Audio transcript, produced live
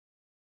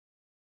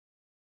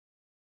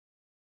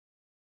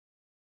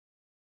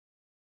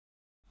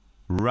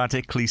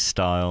Radically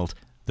styled,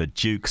 the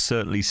Juke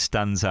certainly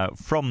stands out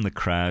from the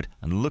crowd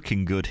and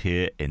looking good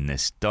here in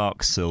this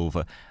dark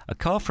silver. A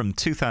car from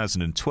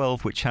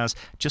 2012 which has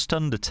just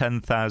under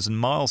 10,000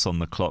 miles on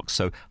the clock,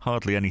 so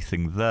hardly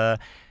anything there.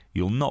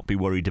 You'll not be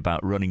worried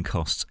about running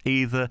costs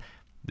either.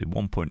 The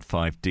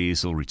 1.5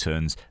 diesel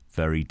returns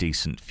very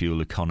decent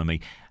fuel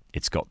economy.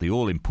 It's got the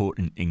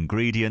all-important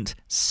ingredient,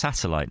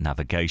 satellite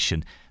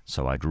navigation,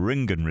 so I'd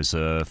ring and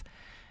reserve.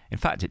 In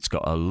fact, it's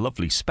got a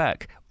lovely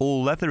spec,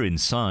 all leather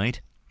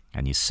inside,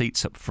 and your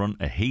seats up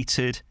front are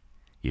heated.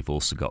 You've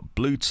also got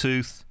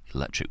Bluetooth,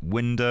 electric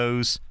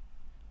windows,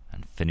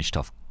 and finished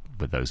off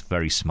with those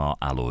very smart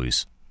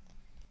alloys.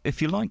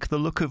 If you like the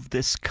look of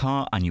this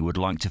car and you would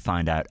like to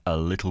find out a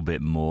little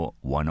bit more,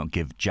 why not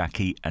give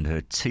Jackie and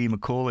her team a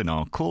call in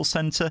our call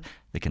centre?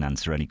 They can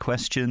answer any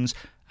questions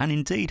and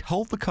indeed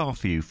hold the car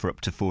for you for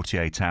up to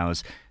 48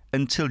 hours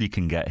until you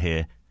can get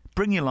here.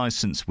 Bring your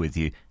licence with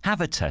you,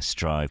 have a test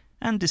drive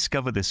and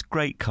discover this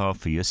great car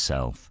for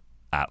yourself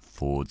at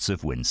Fords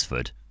of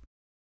Winsford.